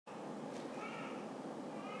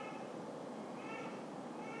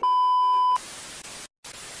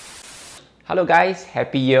Hello guys,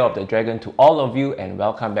 happy year of the dragon to all of you and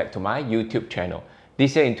welcome back to my YouTube channel.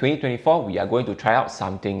 This year in 2024, we are going to try out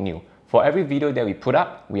something new. For every video that we put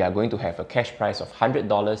up, we are going to have a cash prize of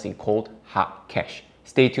 $100 in cold hard cash.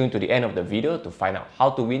 Stay tuned to the end of the video to find out how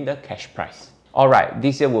to win the cash prize. Alright,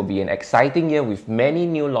 this year will be an exciting year with many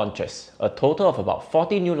new launches. A total of about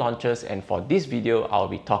 40 new launches, and for this video, I'll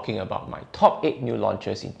be talking about my top 8 new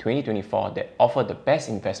launches in 2024 that offer the best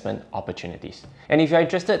investment opportunities. And if you're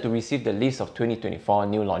interested to receive the list of 2024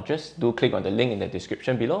 new launches, do click on the link in the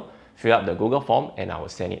description below, fill out the Google form, and I will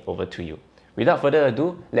send it over to you. Without further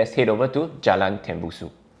ado, let's head over to Jalan Tembusu.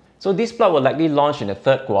 So this plot will likely launch in the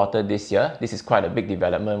third quarter this year. This is quite a big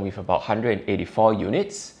development with about 184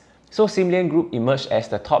 units. So Simlian Group emerged as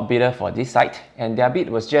the top bidder for this site, and their bid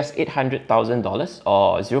was just $800,000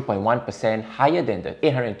 or 0.1% higher than the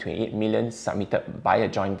 $828 million submitted by a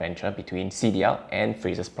joint venture between CDL and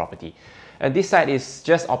Fraser's Property. This site is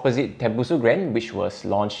just opposite Tembusu Grand, which was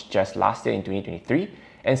launched just last year in 2023.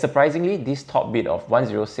 And surprisingly, this top bid of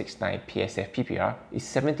 1069 PSF PPR is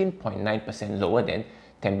 17.9% lower than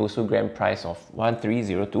Tembusu Grand price of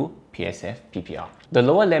 1302 PSF PPR. The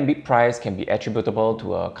lower land bid price can be attributable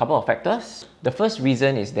to a couple of factors. The first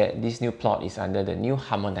reason is that this new plot is under the new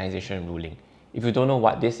harmonization ruling. If you don't know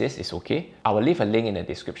what this is, it's okay. I will leave a link in the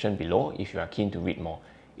description below if you are keen to read more.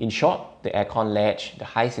 In short, the aircon ledge, the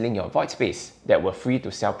high ceiling yard void space that were free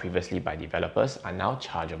to sell previously by developers are now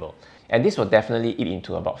chargeable. And this will definitely eat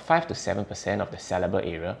into about 5 to 7% of the sellable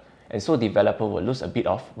area, and so developer will lose a bit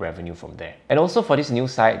of revenue from there. And also for this new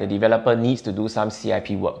site, the developer needs to do some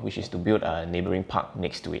CIP work, which is to build a neighbouring park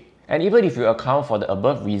next to it. And even if you account for the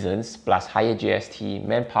above reasons, plus higher GST,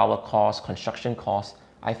 manpower costs, construction costs,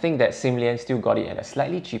 I think that Simlian still got it at a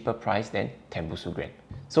slightly cheaper price than Tembusu Grand.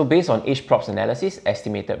 So based on H-Props analysis,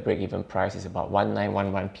 estimated break-even price is about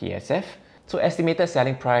 1911 PSF. So estimated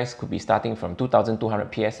selling price could be starting from 2200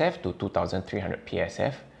 PSF to 2300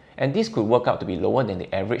 PSF. And this could work out to be lower than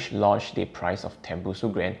the average launch day price of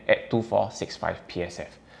Tembusu Grand at 2465 PSF.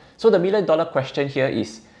 So the million-dollar question here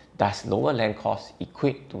is, does lower land cost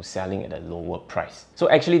equate to selling at a lower price? So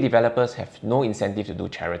actually, developers have no incentive to do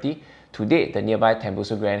charity. To date, the nearby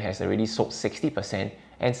Tembusu Grand has already sold 60%,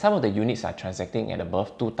 and some of the units are transacting at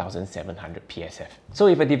above 2700 PSF. So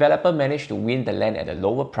if a developer managed to win the land at a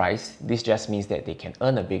lower price, this just means that they can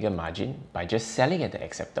earn a bigger margin by just selling at the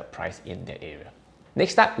accepted price in that area.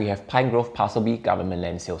 Next up, we have Pine Grove Parcel B government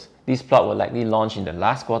land sales. This plot will likely launch in the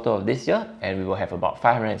last quarter of this year, and we will have about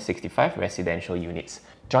 565 residential units.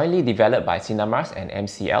 Jointly developed by Sinamars and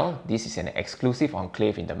MCL, this is an exclusive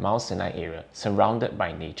enclave in the Mount Sinai area, surrounded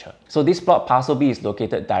by nature. So this plot, Parcel B, is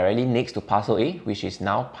located directly next to Parcel A, which is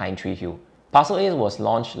now Pine Tree Hill. Parcel A was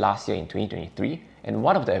launched last year in 2023, and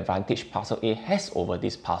one of the advantages Parcel A has over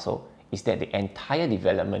this parcel is that the entire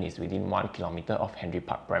development is within 1 kilometer of Henry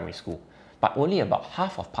Park Primary School. But only about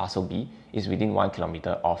half of Parcel B is within 1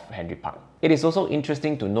 kilometer of Henry Park. It is also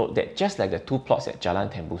interesting to note that just like the two plots at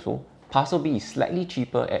Jalan Tembusu, Parcel B is slightly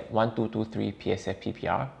cheaper at 1223 PSF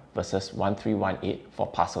PPR versus 1318 for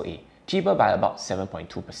Parcel A, cheaper by about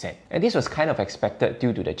 7.2%. And this was kind of expected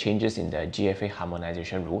due to the changes in the GFA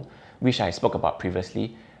harmonization rule, which I spoke about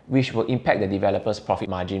previously, which will impact the developer's profit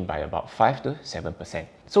margin by about 5 to 7%.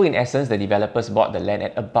 So in essence, the developers bought the land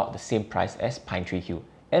at about the same price as Pine Tree Hill.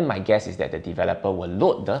 And my guess is that the developer will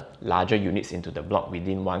load the larger units into the block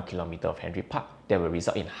within 1 kilometer of Henry Park that will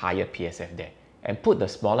result in higher PSF there, and put the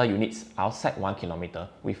smaller units outside 1 kilometer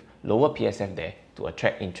with lower PSF there to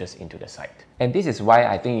attract interest into the site. And this is why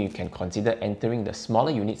I think you can consider entering the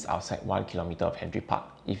smaller units outside 1 kilometer of Henry Park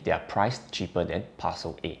if they are priced cheaper than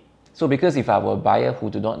Parcel A. So because if I were a buyer who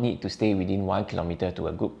do not need to stay within 1 kilometer to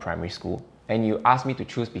a good primary school, and you ask me to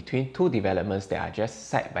choose between two developments that are just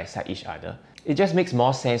side by side each other, it just makes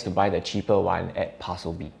more sense to buy the cheaper one at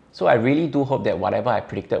Parcel B. So I really do hope that whatever I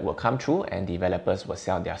predicted will come true and developers will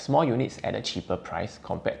sell their small units at a cheaper price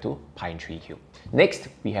compared to Pine Tree Hill. Next,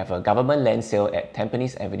 we have a government land sale at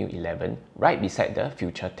Tampines Avenue 11, right beside the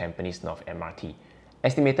future Tampines North MRT.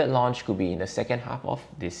 Estimated launch could be in the second half of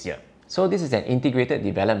this year. So this is an integrated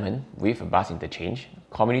development with a bus interchange,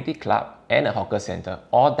 community club, and a hawker center,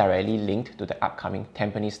 all directly linked to the upcoming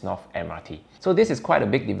Tampines North MRT. So this is quite a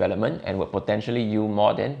big development and will potentially yield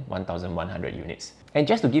more than 1,100 units. And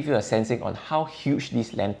just to give you a sensing on how huge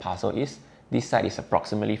this land parcel is, this site is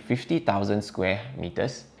approximately 50,000 square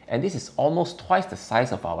meters, and this is almost twice the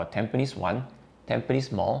size of our Tampines 1,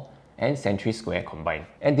 Tampines Mall, and Century Square combined.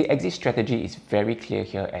 And the exit strategy is very clear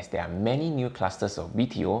here, as there are many new clusters of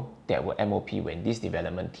BTO that will MOP when this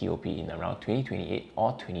development TOP in around 2028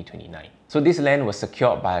 or 2029. So this land was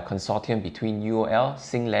secured by a consortium between UOL,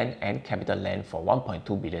 Singland and Capital Land for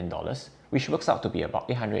 $1.2 billion, which works out to be about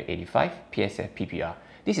 885 PSF PPR.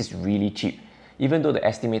 This is really cheap. Even though the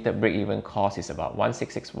estimated break-even cost is about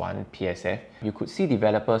 1661 PSF, you could see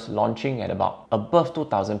developers launching at about above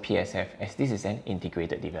 2000 PSF as this is an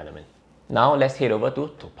integrated development. Now let's head over to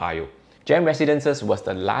Toa Payoh. Gem Residences was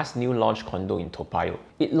the last new launch condo in Toa Payoh.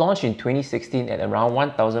 It launched in 2016 at around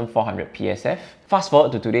 1400 PSF. Fast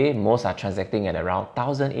forward to today, most are transacting at around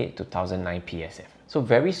 1008 to 1009 PSF. So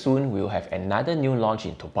very soon, we'll have another new launch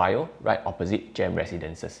in Toa Payoh, right opposite Gem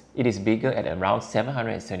Residences. It is bigger at around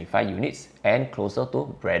 775 units and closer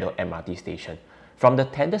to Braddell MRT station. From the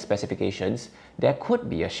tender specifications, there could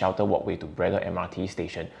be a shorter walkway to Braddell MRT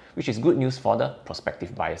station, which is good news for the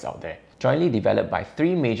prospective buyers out there. Jointly developed by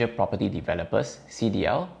three major property developers,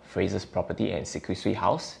 CDL, Fraser's Property and Sequisui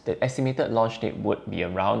House, the estimated launch date would be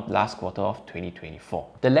around last quarter of 2024.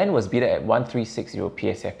 The land was bid at 1360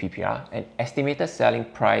 PSF PPR and estimated selling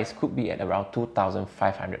price could be at around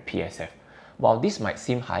 2500 PSF. While this might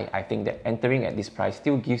seem high, I think that entering at this price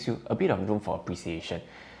still gives you a bit of room for appreciation.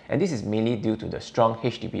 And this is mainly due to the strong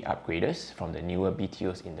HDB upgraders from the newer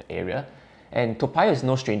BTOs in the area. And Toa Payoh is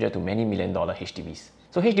no stranger to many million-dollar HDBs.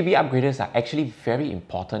 So HDB upgraders are actually very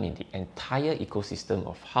important in the entire ecosystem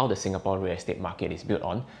of how the Singapore real estate market is built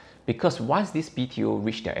on, because once this BTO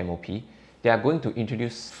reach their MOP, they are going to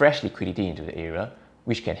introduce fresh liquidity into the area,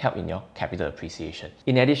 which can help in your capital appreciation.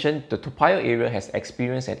 In addition, the Toa Payoh area has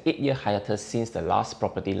experienced an 8-year hiatus since the last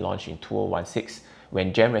property launch in 2016,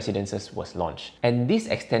 when Gem Residences was launched. And this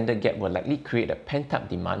extended gap will likely create a pent-up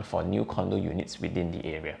demand for new condo units within the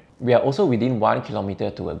area. We are also within 1 kilometer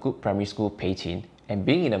to a good primary school, Pei Chin, and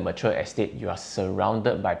being in a mature estate, you are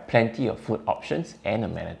surrounded by plenty of food options and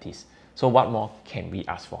amenities. So what more can we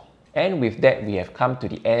ask for? And with that, we have come to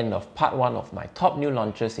the end of part 1 of my top new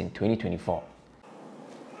launches in 2024.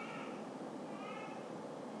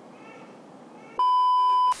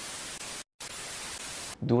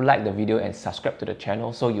 Do like the video and subscribe to the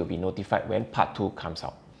channel so you'll be notified when part 2 comes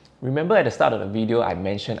out. Remember at the start of the video I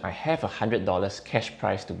mentioned I have $100 cash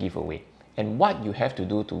prize to give away. And what you have to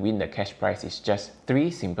do to win the cash prize is just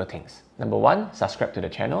 3 simple things. Number 1, subscribe to the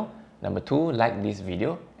channel. Number 2, like this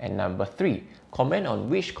video. And number 3, comment on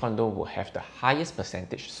which condo will have the highest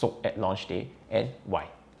percentage sold at launch day and why.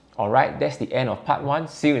 Alright, that's the end of part 1.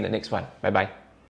 See you in the next one. Bye bye.